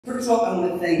First of all, I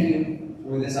want to thank you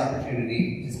for this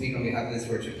opportunity to speak on behalf of the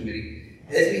Stewardship Committee.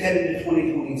 As we head into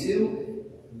 2022,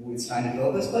 it's time to fill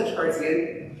up those pledge cards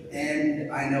again,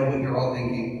 and I know what you're all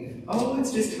thinking. Oh,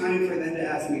 it's just time for them to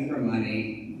ask me for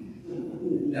money.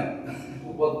 No.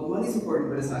 Well, money's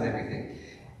important, but it's not everything.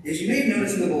 As you may have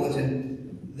noticed in the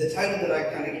bulletin, the title that I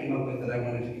kind of came up with that I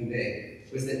wanted to convey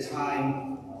was that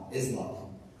time is love.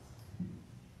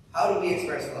 How do we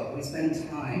express love? We spend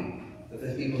time with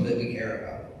the people that we care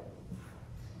about.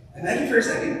 Imagine for a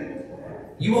second,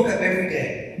 you woke up every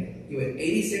day, you had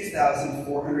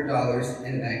 $86,400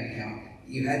 in a bank account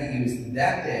you had to use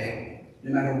that day.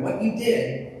 No matter what you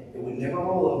did, it would never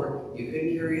roll over, you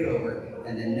couldn't carry it over,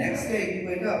 and the next day you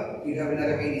wake up, you'd have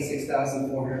another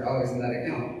 $86,400 in that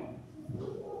account.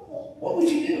 What would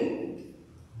you do?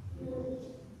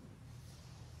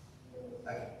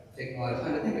 I've taken a lot of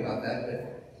time to think about that,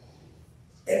 but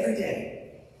every day,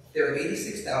 there are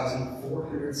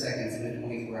 86,400 seconds in a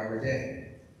 24-hour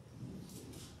day.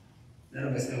 None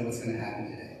of us know what's going to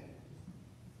happen today.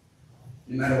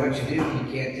 No matter what you do, you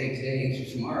can't take today into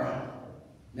tomorrow.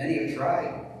 Many have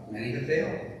tried, many have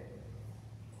failed.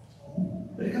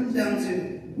 But it comes down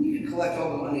to, we could collect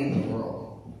all the money in the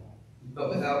world, but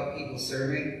without people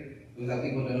serving, without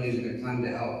people donating their time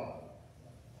to help,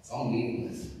 it's all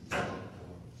meaningless.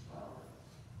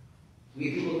 We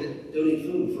have people that donate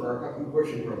food for our Cook and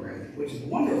Portion program, which is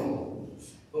wonderful.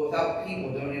 But without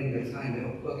people donating their time to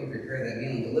help cook and prepare that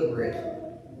meal and deliver it,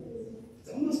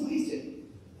 it's almost wasted.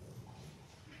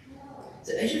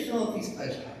 So as you fill out these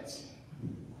pledge cards,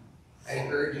 I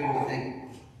urge you to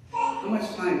think, how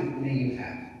much time may you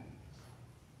have?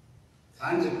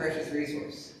 Time is a precious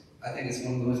resource. I think it's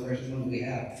one of the most precious ones we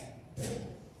have.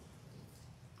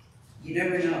 You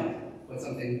never know what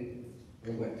something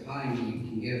or what time you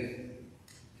can give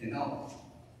can help.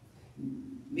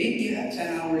 Maybe you have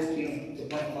 10 hours to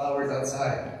plant flowers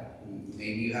outside.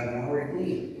 Maybe you have an hour to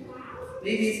clean.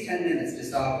 Maybe it's 10 minutes to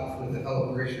stop with a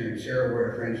fellow parishioner and share a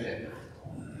word of friendship.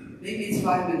 Maybe it's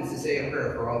 5 minutes to say a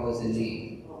prayer for all those in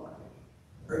need.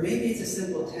 Or maybe it's a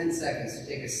simple 10 seconds to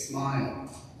take a smile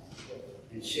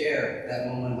and share that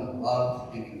moment of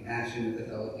love and compassion with a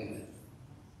fellow human.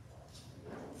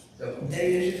 So,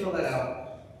 as you fill that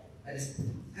out, I just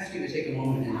ask you to take a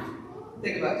moment and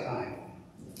think about time.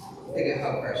 Think of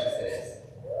how precious it is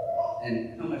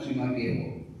and how much you might be able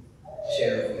to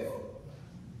share it with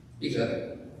each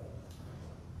other.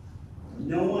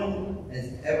 No one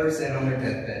has ever said on their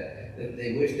deathbed that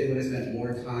they wish they would have spent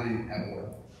more time at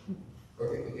work.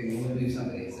 Okay, we'll leave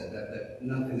somebody who said that, but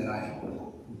nothing that I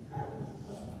know of.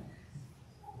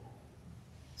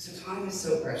 So time is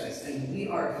so precious, and we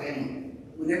are a family.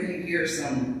 Whenever you hear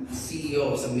some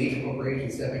CEO of some major corporation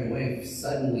stepping away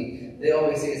suddenly, they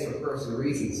always say it's for personal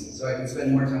reasons, so I can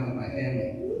spend more time with my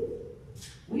family.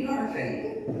 We are a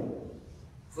family.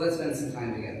 So let's spend some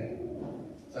time together.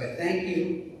 So I thank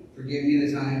you for giving me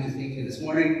the time to speak to you this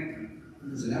morning.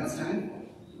 So now it's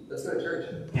time. Let's go to church.